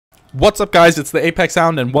What's up, guys? It's the Apex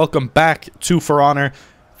Sound, and welcome back to For Honor.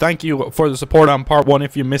 Thank you for the support on part 1.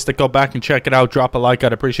 If you missed it, go back and check it out. Drop a like.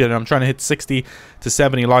 I'd appreciate it. I'm trying to hit 60 to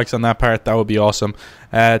 70 likes on that part. That would be awesome.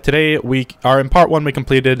 Today, we are in part 1. We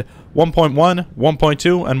completed 1.1,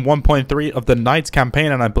 1.2, and 1.3 of the Knights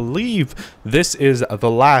campaign, and I believe this is the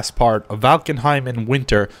last part of VALKENHEIM in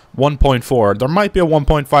Winter 1.4. There might be a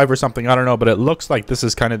 1.5 or something, I don't know, but it looks like this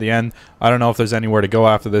is kind of the end. I don't know if there's anywhere to go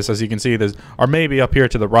after this. As you can see, there's, or maybe up here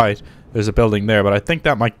to the right, there's a building there, but I think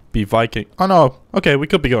that might be Viking. Oh no, okay, we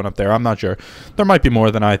could be going up there. I'm not sure. There might be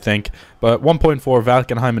more than I think, but 1.4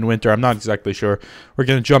 VALKENHEIM in Winter, I'm not exactly sure. We're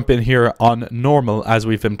going to jump in here on normal as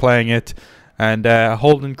we've been playing it. And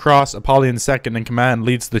Holden Cross, Apollyon second in command,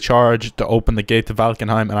 leads the charge to open the gate to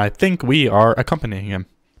VALKENHEIM, and I think we are accompanying him.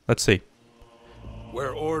 Let's see.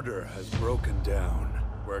 Where order has broken down,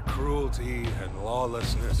 where cruelty and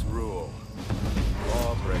lawlessness rule,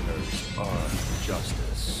 lawbringers are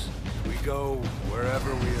justice. We go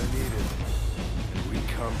wherever we are needed, and we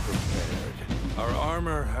come prepared. Our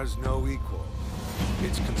armor has no equal.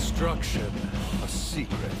 Its construction, a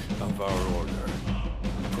secret of our order.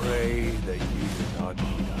 Pray that you do not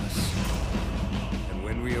need us. And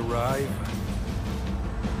when we arrive,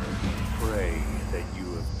 pray that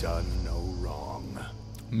you have done no wrong.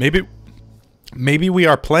 Maybe we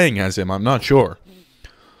are playing as him. I'm not sure.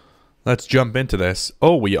 Let's jump into this.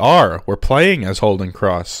 Oh, we are. We're playing as Holden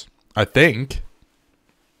Cross, I think.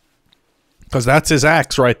 Because that's his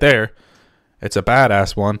axe right there. It's a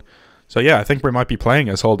badass one. So yeah, I think we might be playing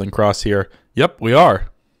as Holden Cross here. Yep, we are.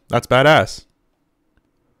 That's badass.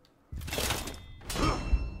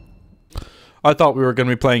 I thought we were going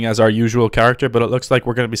to be playing as our usual character, but it looks like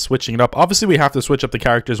we're going to be switching it up. Obviously, we have to switch up the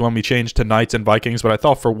characters when we change to Knights and Vikings, but I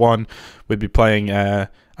thought for one, we'd be playing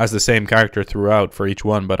as the same character throughout for each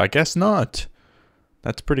one, but I guess not.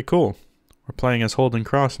 That's pretty cool. We're playing as Holden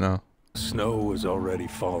Cross now. Snow was already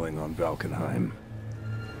falling on VALKENHEIM.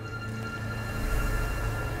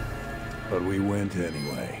 But we went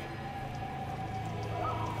anyway.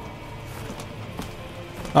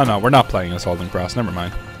 Oh no, we're not playing as Holden Cross. Never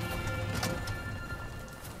mind.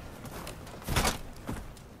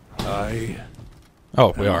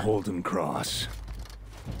 Oh, we are. Holden Cross.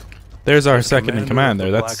 There's our second in command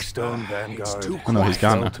there. That's. Blackstone Vanguard. Oh no, he's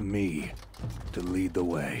gone now. To me to lead the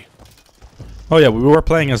way. Oh yeah, we were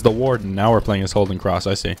playing as the Warden. Now we're playing as Holden Cross.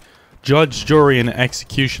 I see. Judge, Jury, and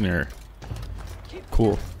Executioner.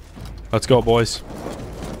 Cool. Let's go, boys.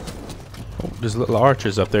 Oh, there's little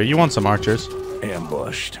archers up there. You want some archers?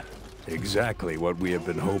 Ambushed. Exactly what we have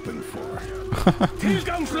been hoping for.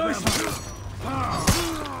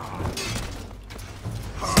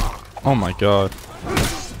 Oh my god.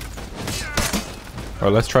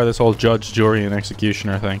 Alright, let's try this whole Judge, Jury, and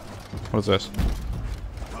Executioner thing. What is this?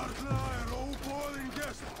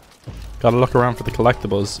 Gotta look around for the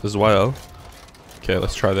collectibles as well. Okay,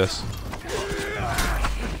 let's try this.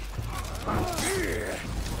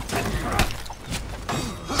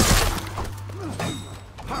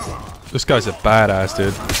 This guy's a badass,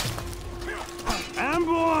 dude.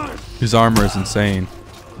 His armor is insane.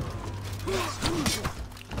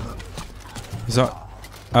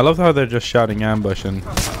 I love how they're just shouting ambush and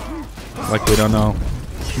like they don't know.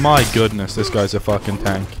 My goodness, this guy's a fucking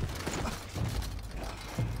tank.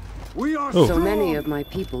 Ooh. So many of my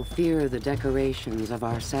people fear the decorations of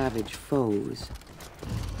our savage foes.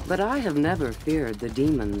 But I have never feared the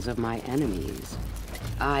demons of my enemies.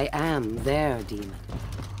 I am their demon.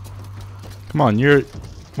 Come on,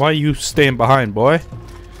 why are you staying behind, boy?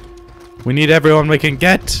 We need everyone we can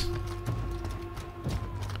get.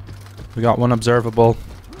 We got one observable.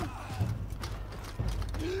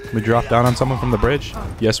 Can we drop down on someone from the bridge?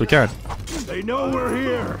 Yes, we can. They know we're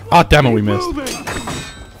here. Ah, damn it, we missed.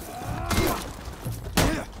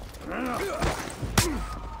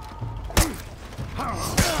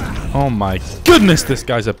 Oh my goodness, this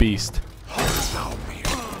guy's a beast.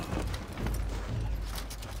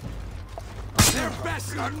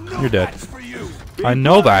 You're dead. I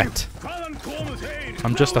know that.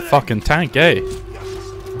 I'm just a fucking tank, eh?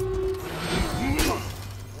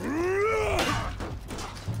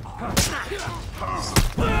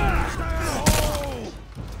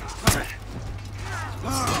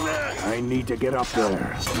 I need to get up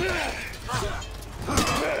there.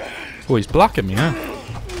 Oh, he's blocking me, huh?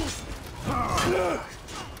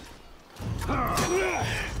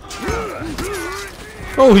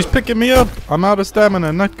 Oh, he's picking me up. I'm out of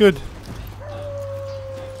stamina. Not good.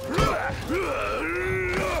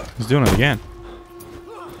 He's doing it again.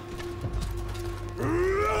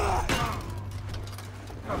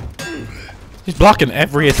 He's blocking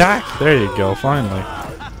every attack. There you go, finally.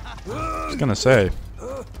 I was gonna say.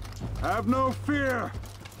 Have no fear.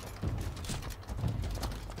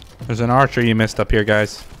 There's an archer you missed up here,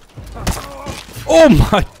 guys. Oh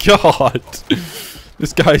my god!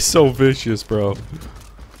 This guy's so vicious, bro.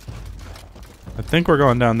 I think we're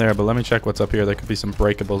going down there, but let me check what's up here. There could be some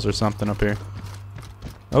breakables or something up here.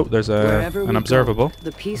 Oh, there's an observable. Go,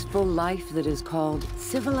 the peaceful life that is called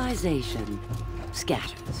civilization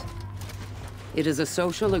scatters. It is a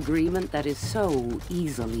social agreement that is so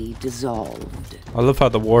easily dissolved. I love how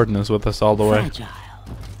the warden is with us all the way. Fragile.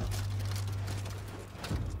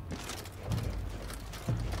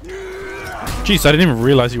 Jeez, I didn't even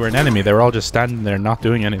realize you were an enemy. They were all just standing there not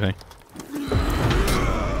doing anything.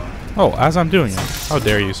 Oh, as I'm doing it. How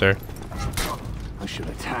dare you, sir? I should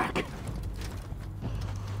attack.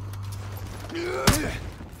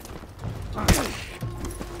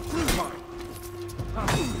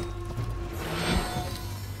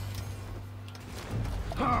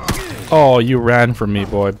 Oh, you ran from me,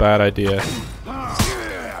 boy. Bad idea.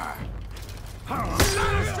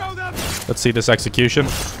 Let's see this execution.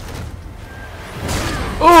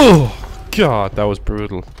 Oh, God, that was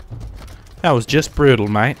brutal. That was just brutal,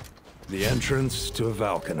 mate. The entrance to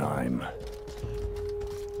Valkenheim.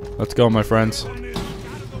 Let's go, my friends.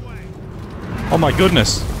 Oh my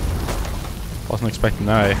goodness. Wasn't expecting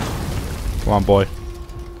that. Come on, boy.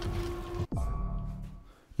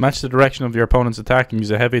 Match the direction of your opponent's attack and use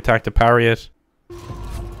a heavy attack to parry it.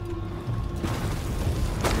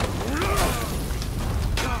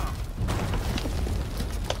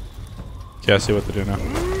 Okay, I see what to do now.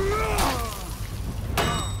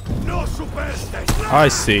 I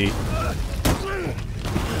see.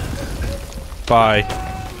 Bye.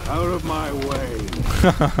 Out of my way.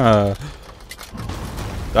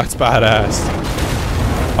 That's badass.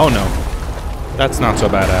 Oh no. That's not so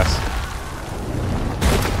badass.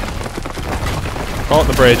 Call it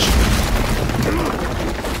the bridge.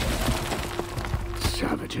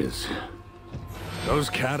 Savages. Those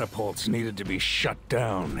catapults needed to be shut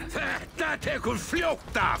down.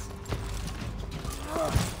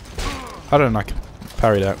 How did I not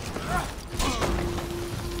parry that?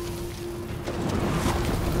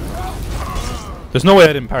 There's no way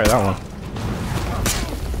I didn't parry that one.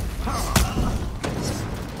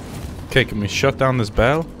 Okay, can we shut down this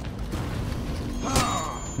bell?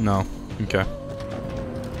 No. Okay.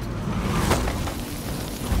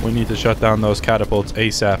 We need to shut down those catapults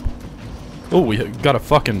ASAP. Oh, we got a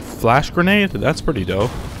fucking flash grenade? That's pretty dope.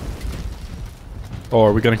 Oh,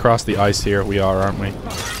 are we gonna cross the ice here? We are, aren't we?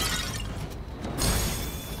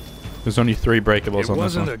 There's only 3 breakables on this one. It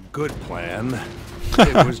wasn't a good plan.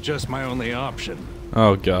 It was just my only option.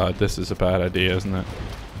 Oh god, this is a bad idea, isn't it?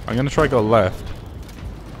 I'm gonna try go left.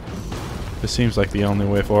 This seems like the only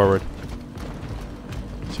way forward.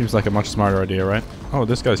 Seems like a much smarter idea, right? Oh,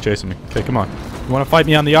 this guy's chasing me. Okay, come on. You wanna fight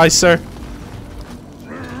me on the ice, sir?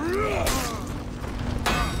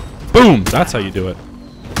 Boom! That's how you do it.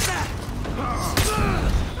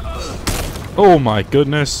 Oh my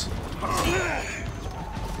goodness.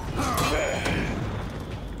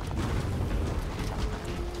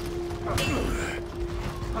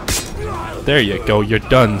 There you go, you're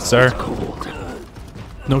done, sir.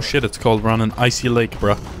 No shit, it's cold. We're on an icy lake,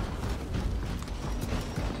 bruh.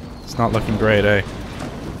 It's not looking great, eh?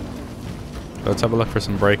 Let's have a look for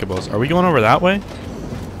some breakables. Are we going over that way?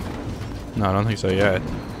 No, I don't think so yet.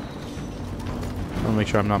 I want to make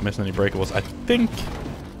sure I'm not missing any breakables. I think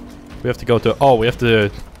we have to go to... Oh, we have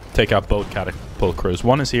to take out both catapult crews.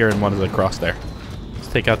 One is here and one is across there. Let's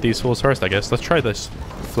take out these fools first, I guess. Let's try this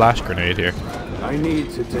flash grenade here. I need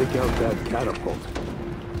to take out that catapult.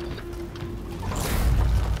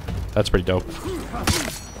 That's pretty dope.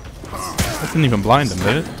 That didn't even blind them,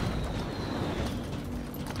 did it?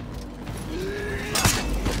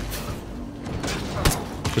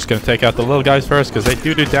 Just gonna take out the little guys first because they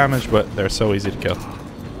do damage, but they're so easy to kill.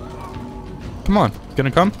 Come on, gonna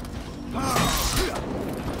come?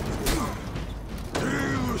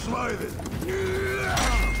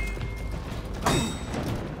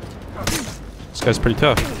 This guy's pretty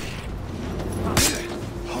tough.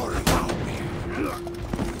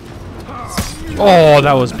 Oh,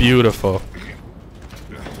 that was beautiful.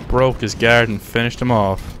 Broke his guard and finished him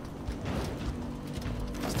off.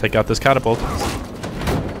 Let's take out this catapult.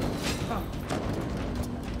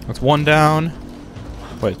 That's one down.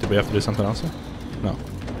 Wait, did we have to do something else here? No.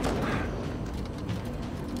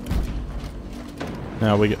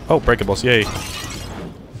 Now we get... Oh, breakables, yay.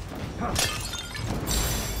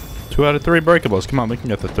 2 out of 3 breakables. Come on, we can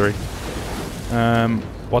get the 3.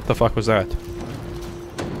 What the fuck was that?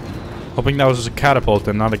 Hoping that was a catapult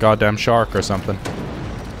and not a goddamn shark or something.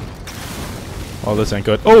 Oh, this ain't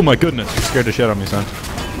good. Oh my goodness, you scared the shit out of me, son.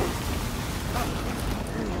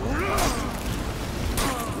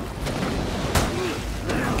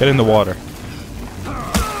 Get in the water.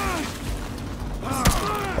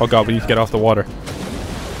 Oh god, we need to get off the water.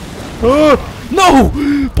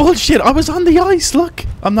 No! Bullshit, I was on the ice, look!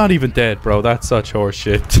 I'm not even dead, bro. That's such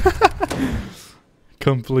horseshit.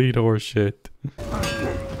 Complete horseshit.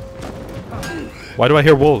 Why do I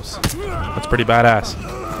hear wolves? That's pretty badass.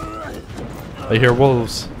 I hear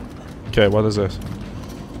wolves. Okay, what is this?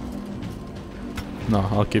 No,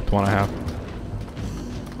 I'll keep the one I have.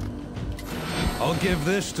 I'll give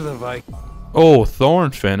this to the Viking. Oh,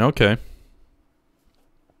 Thornfin, okay.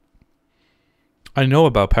 I know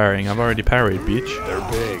about parrying. I've already parried, Beach. They're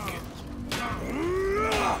big.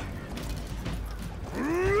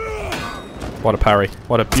 What a parry.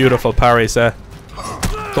 What a beautiful parry, sir.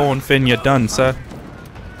 Thornfin, you're done, sir.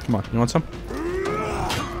 Come on, you want some?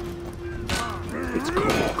 It's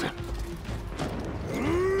cold.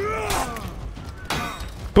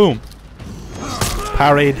 Boom.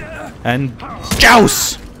 Parried. And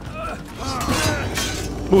joust!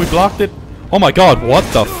 Oh, we blocked it. Oh my god, what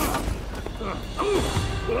the f...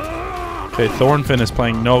 Okay, Thornfin is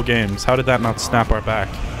playing no games. How did that not snap our back?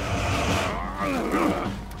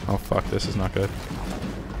 Oh fuck, this is not good.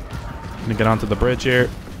 I'm gonna get onto the bridge here.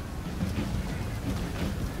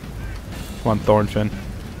 Come on, Thornfin.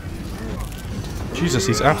 Jesus,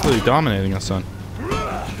 he's absolutely dominating us, son.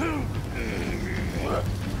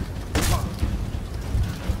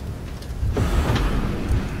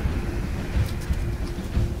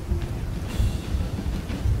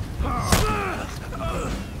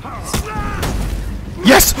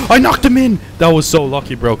 Yes! I knocked him in! That was so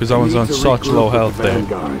lucky, bro, because I was on such low health there.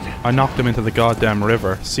 I knocked him into the goddamn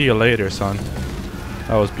river. See you later, son.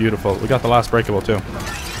 That was beautiful. We got the last breakable, too.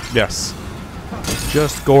 Yes.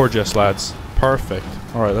 Just gorgeous, lads. Perfect.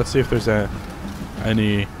 Alright, let's see if there's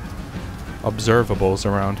any observables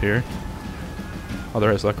around here. Oh,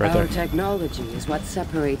 there is. Look, right there. Our technology is what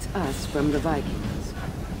separates us from the Vikings.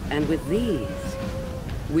 And with these,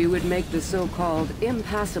 we would make the so-called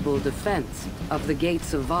impassable defense of the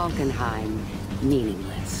gates of Valkenheim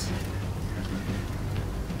meaningless.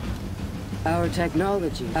 Our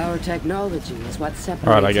technology is what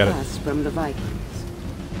separates us from the Vikings.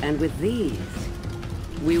 And with these,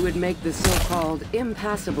 we would make the so-called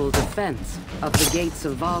impassable defense of the gates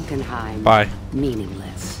of Valkenheim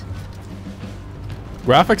meaningless.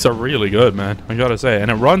 Graphics are really good, man. I gotta say. And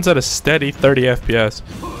it runs at a steady 30 FPS.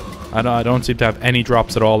 I don't seem to have any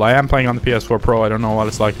drops at all. I am playing on the PS4 Pro. I don't know what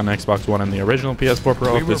it's like on Xbox One and the original PS4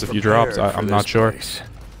 Pro. If there's a few drops, I'm not sure.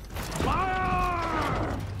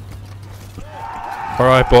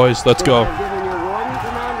 Alright, boys, let's go.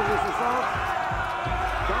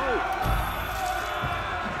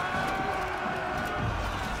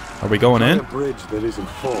 Are we going in? A bridge that isn't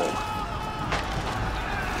full.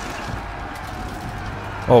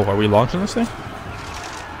 Oh, are we launching this thing?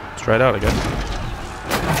 Let's try it out, I guess.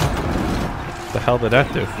 What the hell did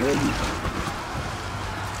that do?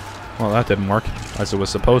 Well, that didn't work, as it was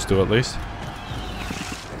supposed to, at least.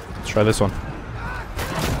 Let's try this one.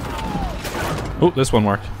 Oh, this one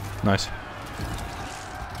worked. Nice.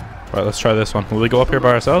 Alright, let's try this one. Will we go up here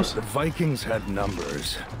by ourselves? The Vikings had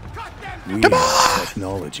numbers. We have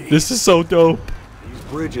technology. This is so dope. These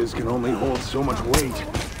bridges can only hold so much weight.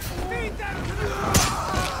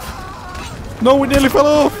 No, we nearly fell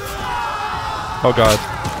off! Oh god.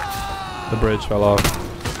 The bridge fell off.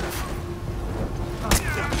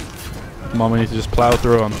 Come on, we need to just plow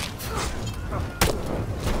through them.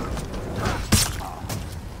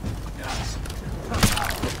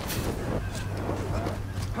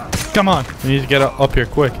 Come on! We need to get up here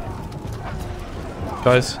quick.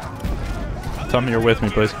 Guys, tell me you're with me,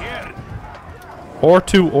 please. Or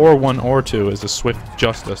 2, or 1, or 2 is a swift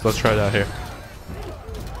justice. Let's try that here.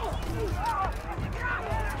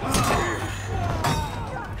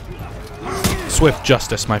 Swift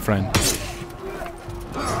justice, my friend.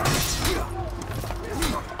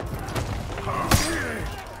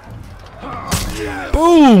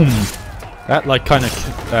 Boom! That like kind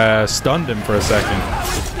of stunned him for a second.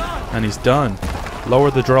 And he's done. Lower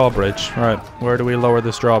the drawbridge. Right, where do we lower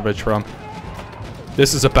this drawbridge from?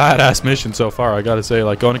 This is a badass mission so far, I gotta say.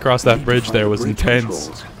 Like, going across that bridge there was intense.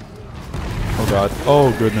 Oh god.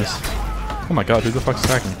 Oh goodness. Oh my god, who the fuck's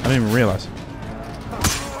attacking? I didn't even realize.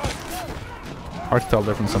 Hard to tell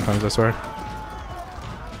the difference sometimes, I swear.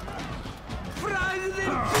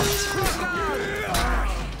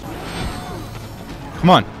 Come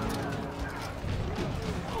on.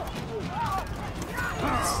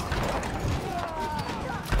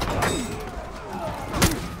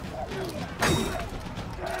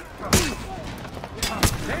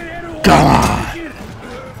 Come on!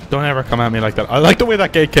 Don't ever come at me like that. I like the way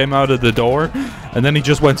that gate came out of the door And then he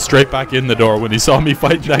just went straight back in the door when he saw me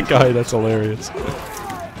fighting that guy. That's hilarious.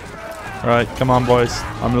 Alright, come on, boys.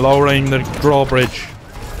 I'm lowering the drawbridge.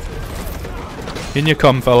 In you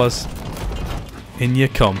come, fellas. In you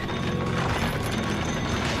come.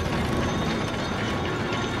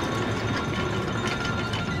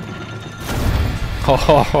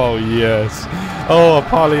 Oh, yes. Oh,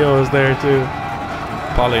 Apollio is there too.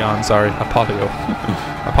 Apollyon, sorry. Apollio.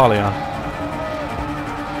 Apollyon.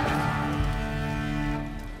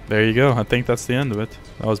 There you go. I think that's the end of it.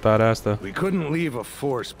 That was badass, though. We couldn't leave a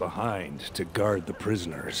force behind to guard the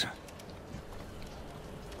prisoners.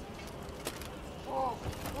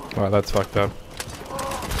 Wow, that's fucked up.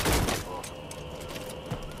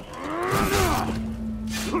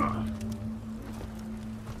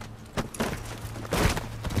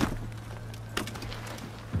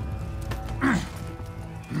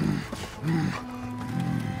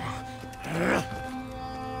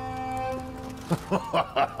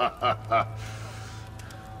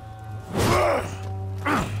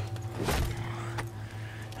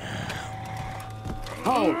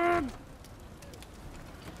 Hold!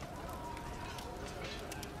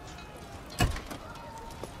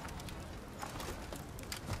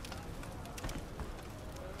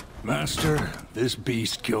 Master, this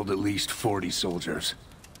beast killed at least 40 soldiers,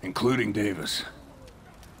 including Davis.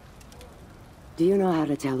 Do you know how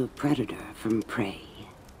to tell a predator from prey?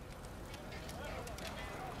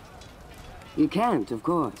 You can't, of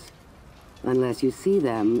course, unless you see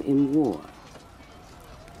them in war.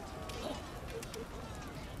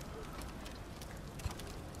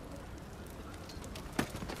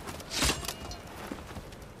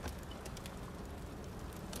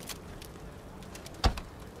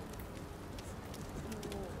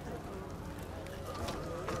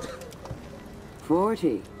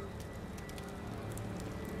 "40.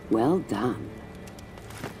 Well done.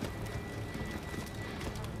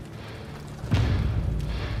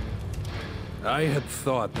 I had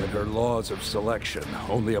thought that her laws of selection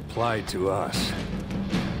only applied to us.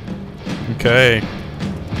 Okay.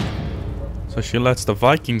 So she lets the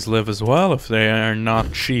Vikings live as well if they are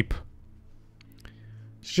not sheep.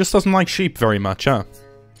 She just doesn't like sheep very much, huh?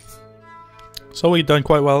 So we done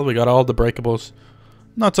quite well. We got all the breakables.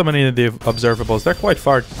 Not so many of the observables. They're quite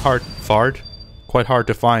quite hard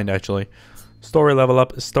to find, actually. Story level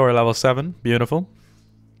up is story level 7. Beautiful.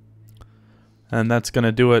 And that's going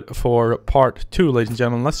to do it for part 2, ladies and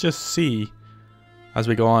gentlemen. Let's just see as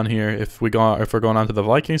we go on here if we're going on to the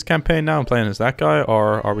Vikings campaign now and playing as that guy,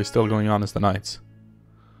 or are we still going on as the Knights?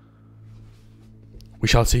 We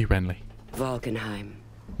shall see, Renly. Valkenheim.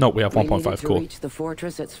 No, we have 1.5. We needed to Cool. reach the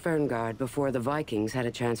fortress at Sverngard before the Vikings had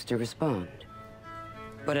a chance to respond.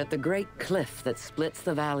 But at the great cliff that splits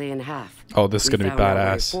the valley in half, Oh, this is going to be we found our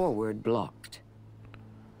way badass. forward blocked.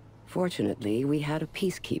 Fortunately, we had a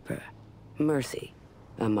peacekeeper, Mercy,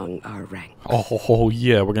 among our ranks. Oh,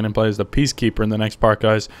 yeah, we're going to play as the Peacekeeper in the next part,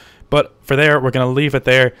 guys. But for there, we're going to leave it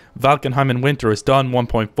there. Valkenheim in Winter is done,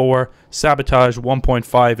 1.4. Sabotage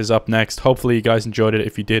 1.5 is up next. Hopefully you guys enjoyed it.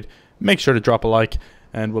 If you did, make sure to drop a like.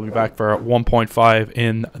 And we'll be back for 1.5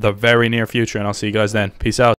 in the very near future. And I'll see you guys then. Peace out.